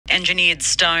Engineered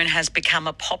stone has become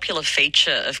a popular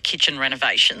feature of kitchen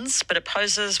renovations, but it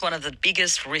poses one of the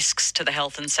biggest risks to the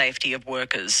health and safety of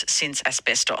workers since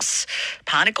asbestos.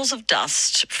 Particles of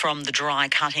dust from the dry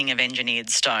cutting of engineered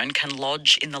stone can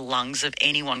lodge in the lungs of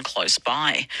anyone close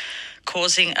by,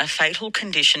 causing a fatal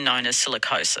condition known as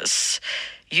silicosis.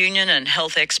 Union and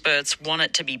health experts want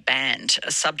it to be banned,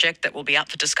 a subject that will be up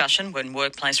for discussion when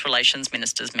workplace relations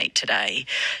ministers meet today.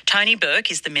 Tony Burke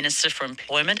is the Minister for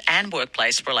Employment and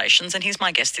Workplace Relations, and he's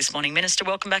my guest this morning. Minister,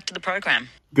 welcome back to the program.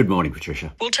 Good morning,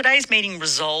 Patricia. Will today's meeting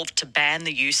resolve to ban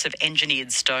the use of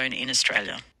engineered stone in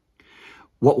Australia?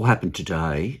 What will happen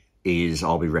today is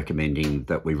I'll be recommending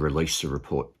that we release the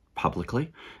report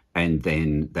publicly and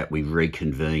then that we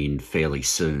reconvene fairly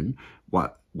soon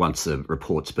once the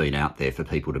report's been out there for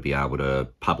people to be able to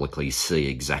publicly see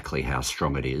exactly how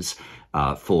strong it is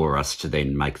for us to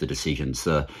then make the decisions.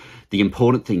 The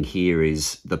important thing here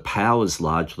is the powers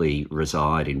largely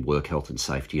reside in work health and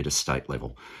safety at a state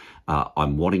level.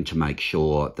 I'm wanting to make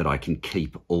sure that I can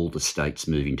keep all the states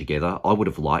moving together. I would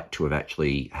have liked to have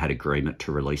actually had agreement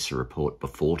to release a report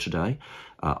before today.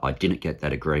 I didn't get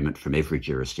that agreement from every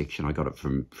jurisdiction. I got it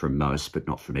from most, but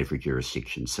not from every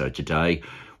jurisdiction. So today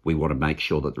we want to make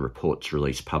sure that the report's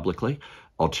released publicly.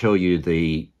 I'll tell you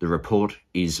the report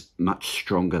is much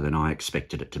stronger than I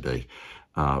expected it to be.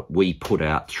 We put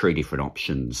out 3 different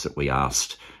options that we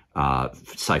asked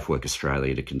Safe Work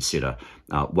Australia to consider.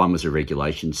 One was a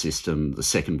regulation system, the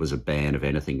second was a ban of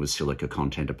anything with silica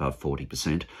content above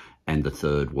 40%, and the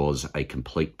third was a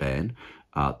complete ban.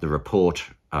 The report,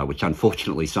 which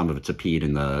unfortunately some of it's appeared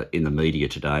in the media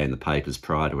today and the papers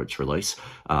prior to its release,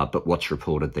 but what's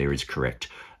reported there is correct.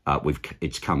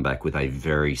 It's come back with a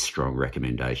very strong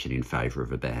recommendation in favour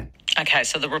of a ban. Okay,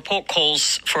 so the report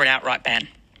calls for an outright ban.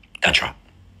 That's right.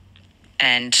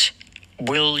 And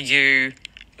will you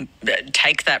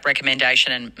take that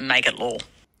recommendation and make it law?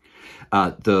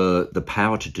 The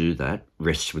power to do that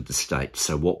rests with the states.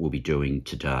 So what we'll be doing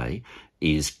today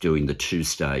is doing the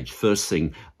 2-stage. First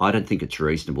thing, I don't think it's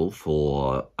reasonable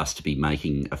for us to be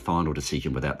making a final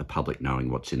decision without the public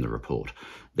knowing what's in the report.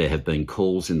 There have been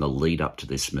calls in the lead up to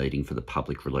this meeting for the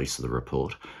public release of the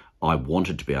report. I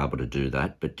wanted to be able to do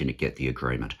that, but didn't get the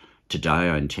agreement. Today,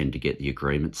 I intend to get the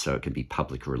agreement so it can be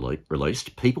publicly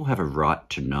released. People have a right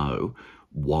to know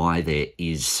why there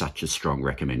is such a strong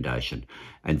recommendation.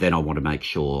 And then I want to make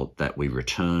sure that we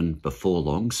return before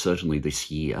long, certainly this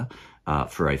year,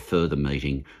 for a further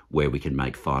meeting where we can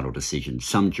make final decisions.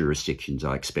 Some jurisdictions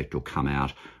I expect will come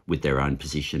out with their own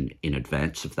position in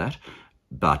advance of that.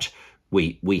 But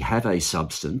we have a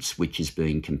substance which is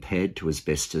being compared to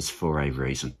asbestos for a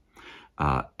reason.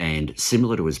 And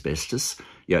similar to asbestos,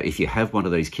 if you have one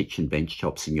of these kitchen bench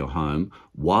tops in your home,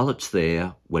 while it's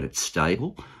there, when it's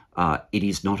stable, it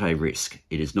is not a risk.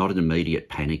 It is not an immediate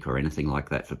panic or anything like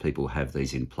that for people who have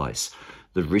these in place.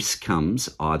 The risk comes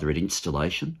either at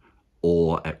installation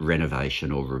or at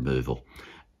renovation or removal.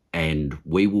 And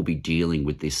we will be dealing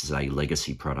with this as a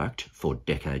legacy product for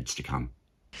decades to come.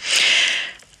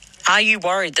 Are you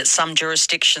worried that some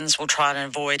jurisdictions will try to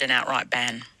avoid an outright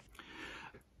ban?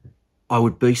 I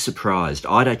would be surprised.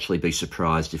 I'd actually be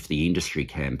surprised if the industry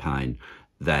campaign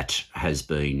that has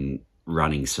been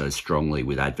running so strongly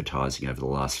with advertising over the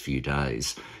last few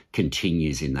days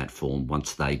continues in that form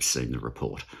once they've seen the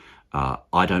report.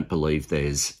 I don't believe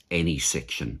there's any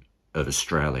section of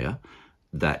Australia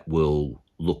that will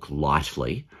look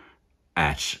lightly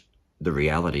at the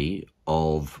reality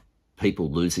of people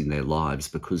losing their lives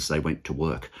because they went to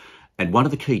work. And one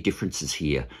of the key differences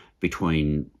here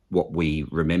between what we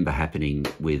remember happening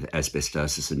with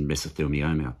asbestosis and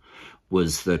mesothelioma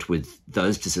was that with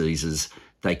those diseases,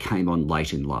 they came on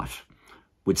late in life.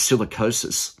 With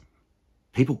silicosis,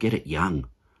 people get it young.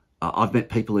 I've met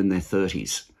people in their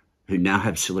 30s who now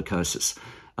have silicosis.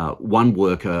 One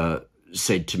worker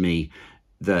said to me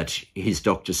that his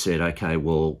doctor said, okay,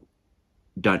 well,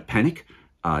 don't panic.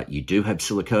 You do have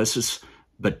silicosis,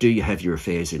 but do you have your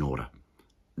affairs in order?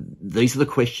 These are the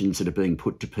questions that are being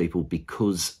put to people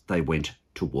because they went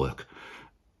to work.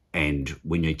 And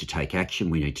we need to take action.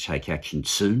 We need to take action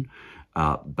soon.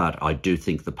 But I do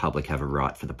think the public have a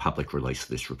right for the public release of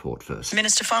this report first.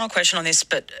 Minister, final question on this,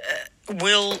 but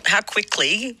how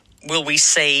quickly will we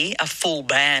see a full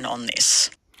ban on this?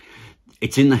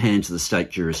 It's in the hands of the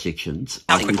state jurisdictions.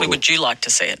 How quickly would you like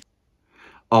to see it?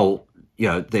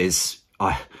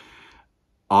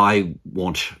 I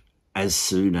want as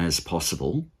soon as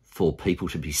possible for people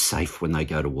to be safe when they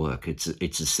go to work. It's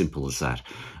as simple as that.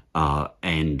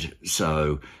 And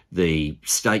so the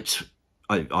states,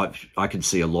 I can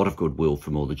see a lot of goodwill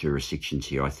from all the jurisdictions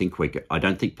here. I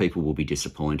don't think people will be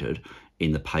disappointed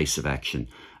in the pace of action.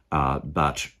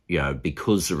 But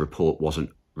because the report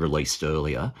wasn't released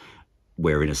earlier,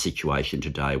 we're in a situation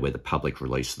today where the public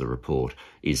release of the report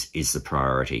is the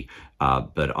priority.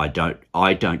 But I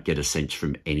don't get a sense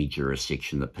from any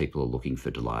jurisdiction that people are looking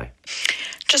for delay.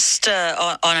 Just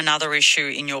on another issue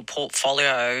in your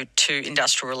portfolio to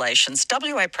industrial relations,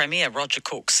 WA Premier Roger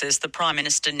Cook says the Prime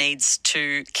Minister needs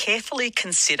to carefully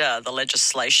consider the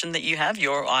legislation that you have,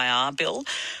 your IR bill,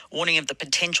 warning of the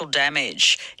potential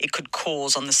damage it could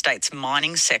cause on the state's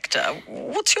mining sector.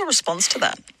 What's your response to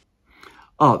that?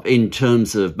 In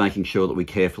terms of making sure that we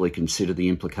carefully consider the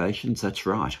implications, that's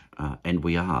right, and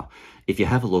we are. If you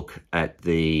have a look at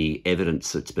the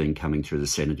evidence that's been coming through the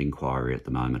Senate inquiry at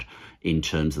the moment in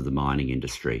terms of the mining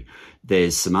industry,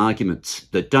 there's some arguments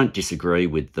that don't disagree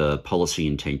with the policy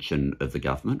intention of the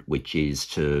government, which is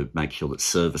to make sure that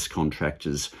service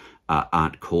contractors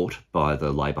aren't caught by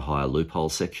the labour hire loophole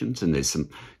sections, and there's some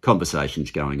conversations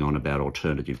going on about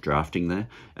alternative drafting there,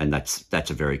 and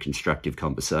that's a very constructive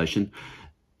conversation.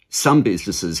 Some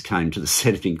businesses came to the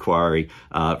Senate inquiry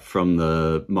from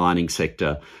the mining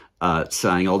sector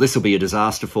saying, this will be a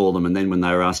disaster for them. And then when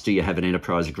they were asked, do you have an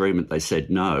enterprise agreement? They said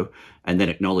no, and then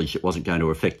acknowledged it wasn't going to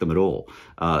affect them at all.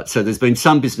 So there's been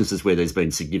some businesses where there's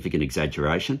been significant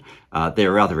exaggeration.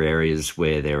 There are other areas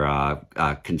where there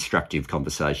are constructive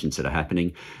conversations that are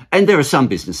happening. And there are some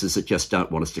businesses that just don't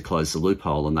want us to close the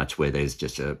loophole, and that's where there's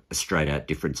just a straight out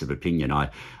difference of opinion.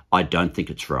 I don't think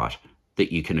it's right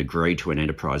that you can agree to an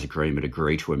enterprise agreement,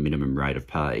 agree to a minimum rate of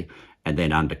pay, and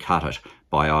then undercut it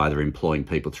by either employing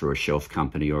people through a shelf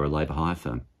company or a labour hire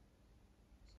firm.